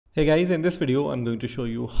Hey guys, in this video I'm going to show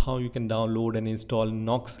you how you can download and install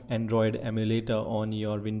Nox Android Emulator on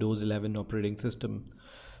your Windows 11 operating system.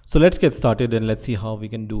 So let's get started and let's see how we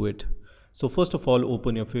can do it. So first of all,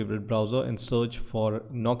 open your favorite browser and search for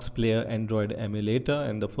Noxplayer Android Emulator,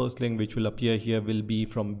 and the first link which will appear here will be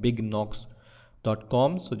from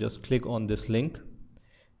bignox.com. So just click on this link,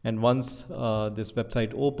 and once this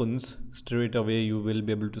website opens, straight away you will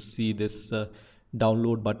be able to see this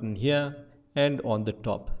download button here and on the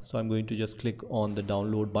top. So I'm going to just click on the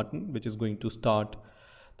download button, which is going to start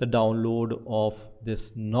the download of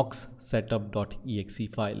this nox setup.exe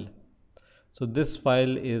file. So this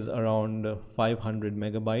file is around 500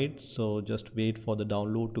 megabytes, so just wait for the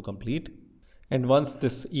download to complete. And once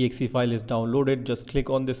this exe file is downloaded, just click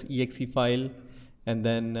on this exe file, and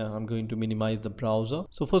then I'm going to minimize the browser.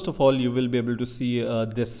 So first of all, you will be able to see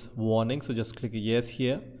this warning, so just click yes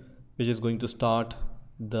here, which is going to start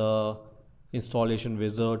the installation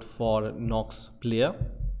wizard for Noxplayer.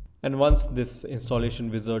 And once this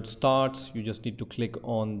installation wizard starts, you just need to click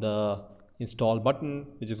on the install button,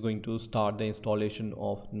 which is going to start the installation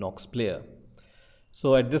of Noxplayer.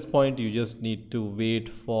 So at this point, you just need to wait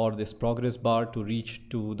for this progress bar to reach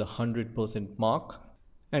to the 100% mark.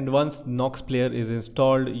 And once Noxplayer is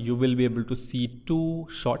installed, you will be able to see two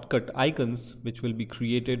shortcut icons which will be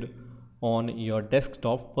created on your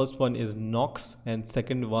desktop. First one is Nox and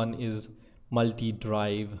second one is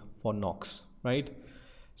multi-drive for Nox, right?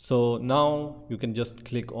 So now you can just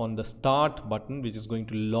click on the start button, which is going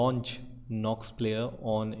to launch Noxplayer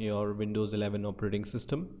on your Windows 11 operating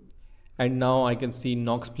system. And now I can see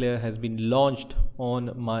Noxplayer has been launched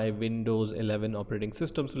on my Windows 11 operating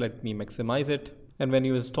system. So let me maximize it. And when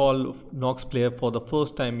you install Noxplayer for the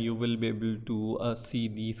first time, you will be able to see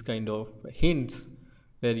these kind of hints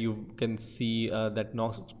where you can see that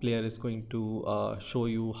Noxplayer is going to show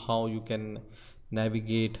you how you can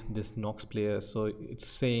navigate this Noxplayer. So it's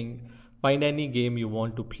saying find any game you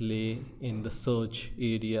want to play in the search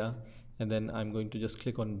area, and then I'm going to just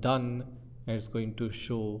click on done, and it's going to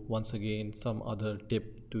show once again some other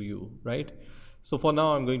tip to you, right? So for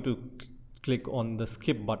now I'm going to click on the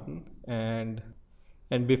skip button, and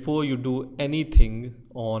before you do anything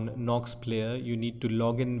on Noxplayer, you need to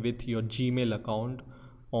log in with your Gmail account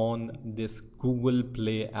on this Google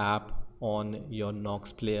Play app on your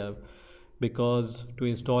Noxplayer, because to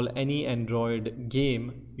install any Android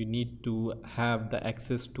game you need to have the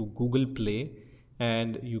access to Google Play,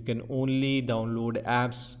 and you can only download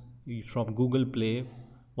apps from Google Play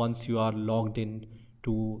once you are logged in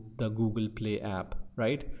to the Google Play app,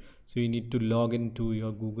 right? So you need to log into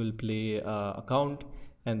your Google Play account,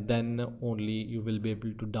 and then only you will be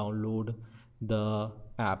able to download the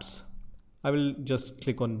apps. I will just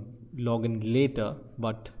click on login later,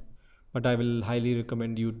 but I will highly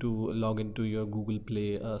recommend you to log into your Google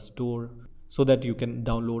Play store so that you can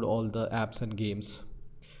download all the apps and games.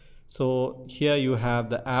 So here you have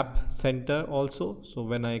the app center also. So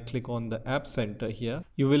when I click on the app center here,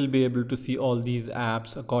 you will be able to see all these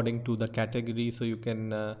apps according to the category. So you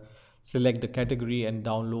can select the category and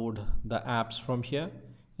download the apps from here.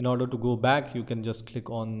 In order to go back, you can just click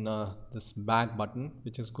on this back button,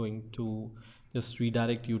 which is going to just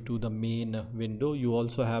redirect you to the main window. You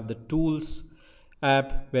also have the tools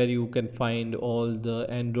app where you can find all the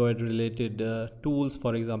Android related tools,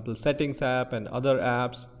 for example settings app and other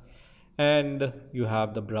apps, and you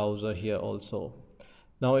have the browser here also.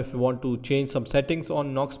 Now if you want to change some settings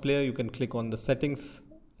on Noxplayer, you can click on the settings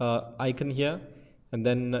icon here, and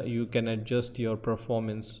then you can adjust your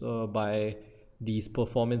performance by these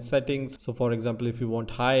performance settings. So for example, if you want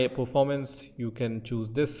high performance, you can choose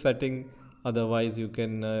this setting, otherwise you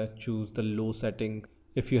can choose the low setting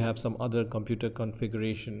if you have some other computer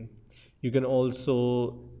configuration. You can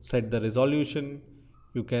also set the resolution,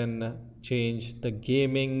 you can change the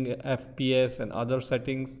gaming FPS and other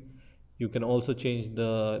settings. You can also change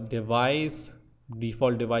the device.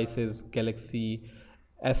 Default device is Galaxy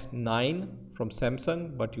S9 from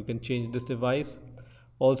Samsung, but you can change this device.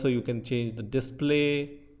 Also you can change the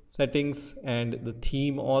display settings and the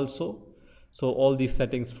theme also. So all these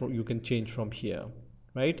settings you can change from here,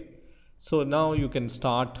 right? So now you can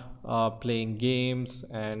start playing games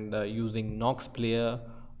and using Noxplayer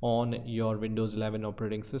on your Windows 11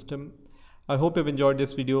 operating system. I hope you've enjoyed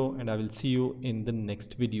this video, and I will see you in the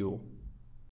next video.